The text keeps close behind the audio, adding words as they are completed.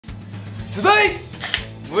Today,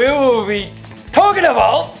 we will be talking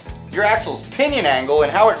about your axle's pinion angle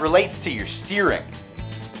and how it relates to your steering.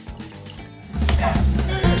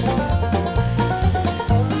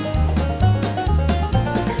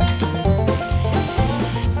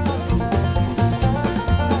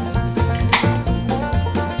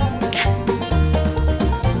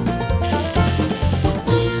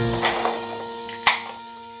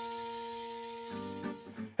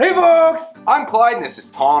 Hey folks! I'm Clyde and this is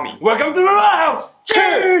Tommy. Welcome to the Roadhouse!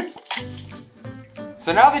 Cheers!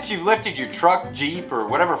 So now that you've lifted your truck, Jeep, or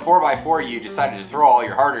whatever 4x4 you decided to throw all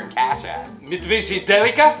your hard-earned cash at. Mitsubishi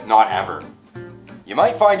Delica? Not ever. You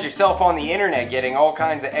might find yourself on the internet getting all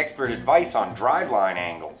kinds of expert advice on driveline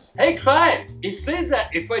angles. Hey Clyde, it says that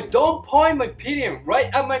if I don't point my pinion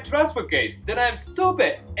right at my transfer case, then I'm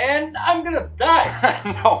stupid and I'm gonna die.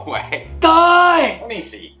 No way. Die! Let me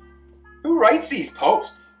see. Who writes these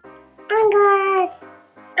posts? I'm good.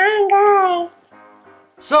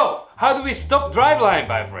 So, how do we stop driveline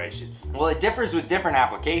vibrations? Well, it differs with different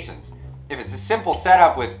applications. If it's a simple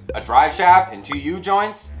setup with a drive shaft and two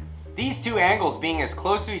U-joints, these two angles being as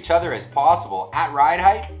close to each other as possible at ride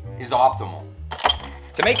height is optimal.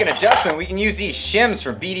 To make an adjustment, we can use these shims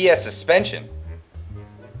from BDS suspension.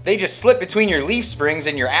 They just slip between your leaf springs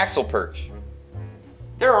and your axle perch.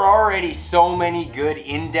 There are already so many good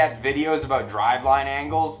in-depth videos about driveline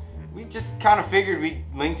angles, we just kind of figured we'd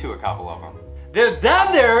link to a couple of them. They're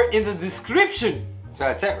down there in the description. So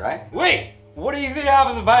that's it, right? Wait, what if we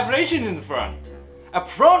have a vibration in the front? Up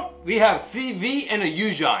front, we have CV and a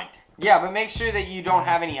U-joint. Yeah, but make sure that you don't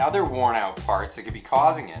have any other worn out parts that could be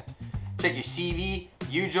causing it. Check your CV,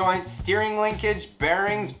 U-joints, steering linkage,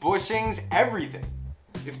 bearings, bushings, everything.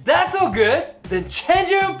 If that's all good, then change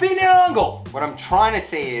your pinion angle. What I'm trying to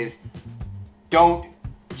say is, don't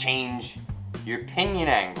change your pinion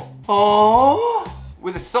angle. Oh?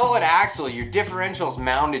 With a solid axle, your differential's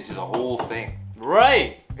mounted to the whole thing.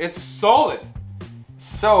 Right, it's solid.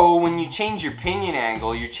 So when you change your pinion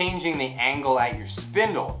angle, you're changing the angle at your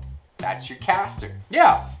spindle. That's your caster.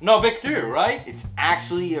 Yeah, no big deal, right? It's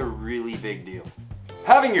actually a really big deal.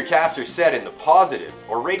 Having your caster set in the positive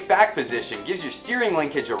or right back position gives your steering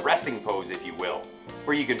linkage a resting pose, if you will,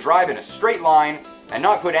 where you can drive in a straight line and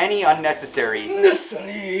not put any unnecessary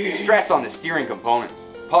stress on the steering components.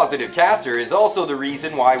 Positive caster is also the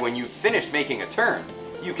reason why when you've finished making a turn,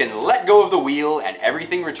 you can let go of the wheel and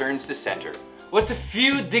everything returns to center. What's a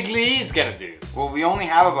few degrees gonna do? Well, we only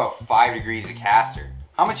have about 5 degrees of caster.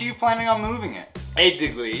 How much are you planning on moving it? 8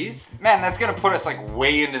 degrees. Man, that's gonna put us like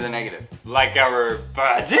way into the negative. Like our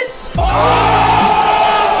budget?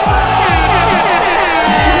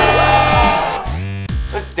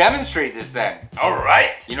 Let's demonstrate this then. All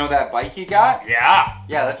right. You know that bike you got? Yeah.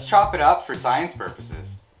 Yeah, let's chop it up for science purposes.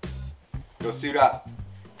 Go suit up.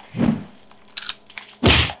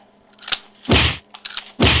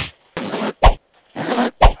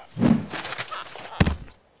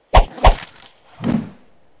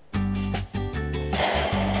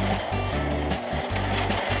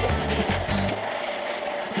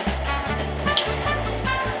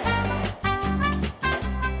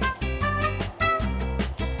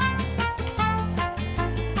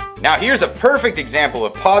 Now here's a perfect example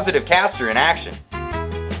of positive caster in action.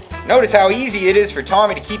 Notice how easy it is for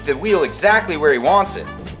Tommy to keep the wheel exactly where he wants it.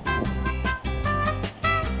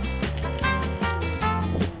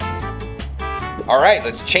 Alright,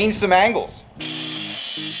 let's change some angles.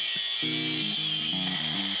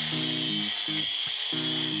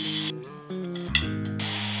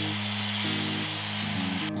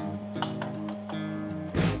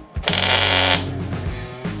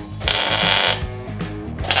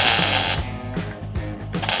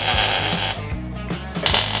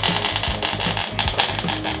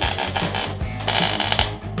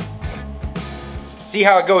 See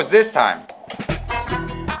how it goes this time.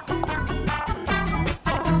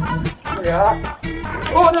 Yeah.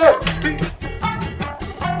 Oh no!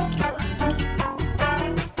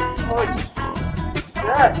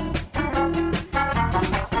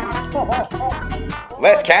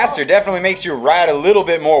 Less caster definitely makes your ride a little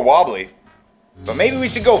bit more wobbly. But maybe we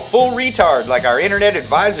should go full retard like our internet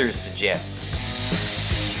advisors suggest.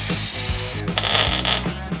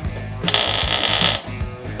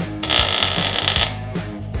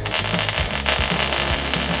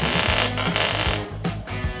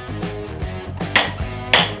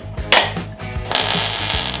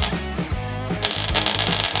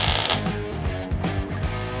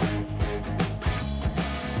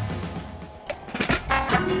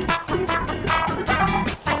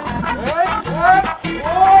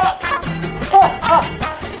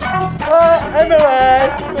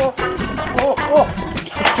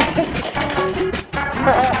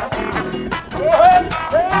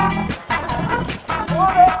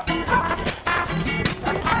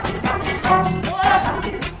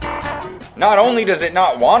 Not only does it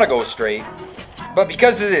not want to go straight, but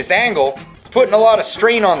because of this angle, it's putting a lot of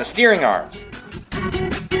strain on the steering arms.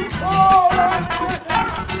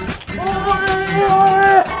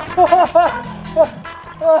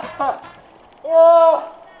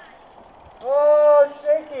 Oh,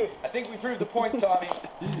 shaky. I think we proved the point, Tommy.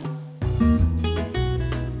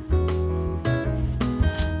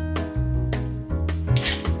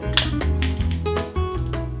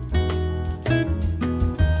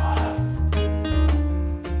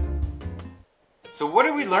 So what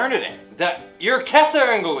did we learn today? That your caster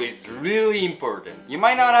angle is really important. You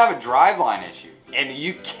might not have a driveline issue. And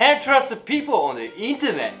you can't trust the people on the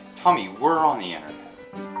internet. Tommy, we're on the internet.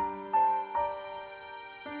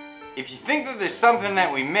 If you think that there's something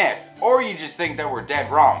that we missed, or you just think that we're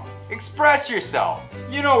dead wrong, express yourself.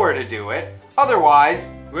 You know where to do it. Otherwise,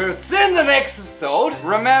 we'll see you in the next episode.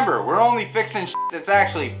 Remember, we're only fixing shit that's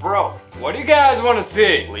actually broke. What do you guys want to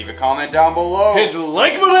see? Leave a comment down below. Hit the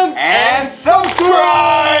like button and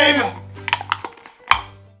subscribe!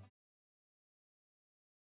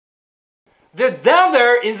 They're down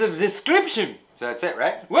there in the description. So that's it,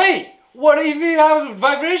 right? Wait, what if you have a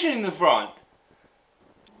vibration in the front?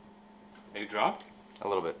 Are you drunk? A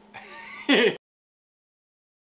little bit.